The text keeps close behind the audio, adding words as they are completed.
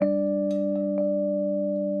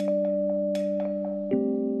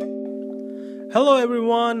Hello,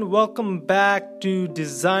 everyone. Welcome back to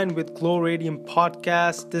Design with Glow Radium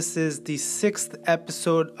podcast. This is the 6th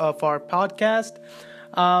episode of our podcast.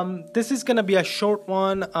 This is going to be a short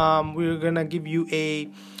one. We're going to give you a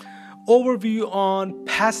overview on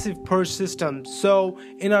passive purge systems. So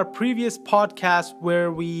in our previous podcast where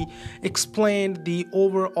we explained the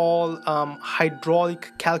overall hydraulic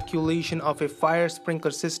calculation of a fire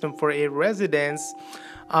sprinkler system for a residence,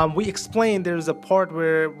 we explained there's a part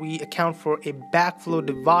where we account for a backflow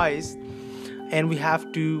device and we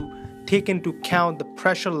have to take into account the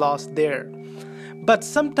pressure loss there. But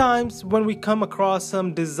sometimes when we come across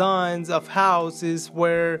some designs of houses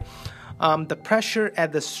where the pressure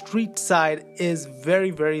at the street side is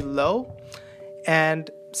very, very low,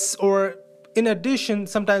 or in addition,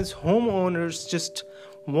 sometimes homeowners just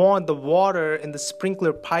want the water in the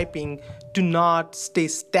sprinkler piping to not stay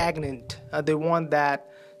stagnant. They want that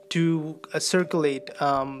to circulate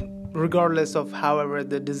regardless of however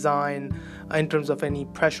the design in terms of any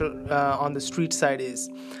pressure on the street side is.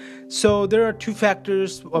 So there are two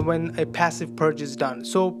factors when a passive purge is done.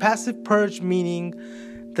 So passive purge meaning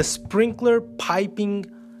the sprinkler piping,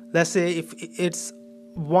 let's say if it's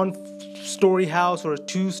 1-story house or a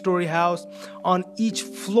 2-story house, on each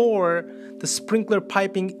floor the sprinkler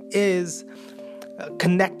piping is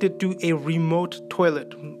connected to a remote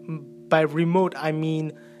toilet. By remote I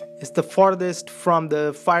mean it's the farthest from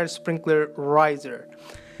the fire sprinkler riser.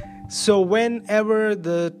 So whenever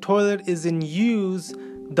the toilet is in use,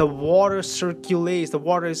 the water circulates, the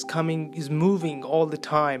water is moving all the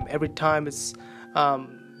time, every time it's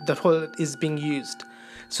the toilet is being used.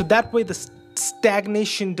 So that way the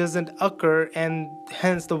stagnation doesn't occur and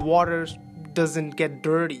hence the water doesn't get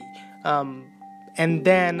dirty. And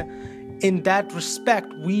then in that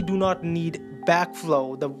respect, we do not need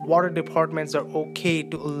backflow. The water departments are okay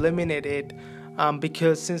to eliminate it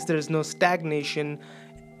because since there's no stagnation,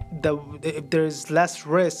 there's less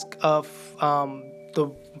risk of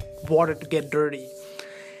the water to get dirty.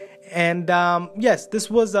 And yes, this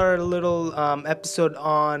was our little episode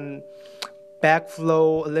on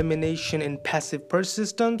backflow elimination in passive purge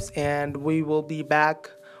systems, and we will be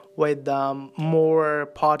back with more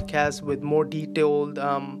podcasts with more detailed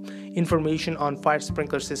information on fire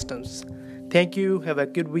sprinkler systems. Thank you. Have a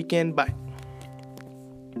good weekend. Bye.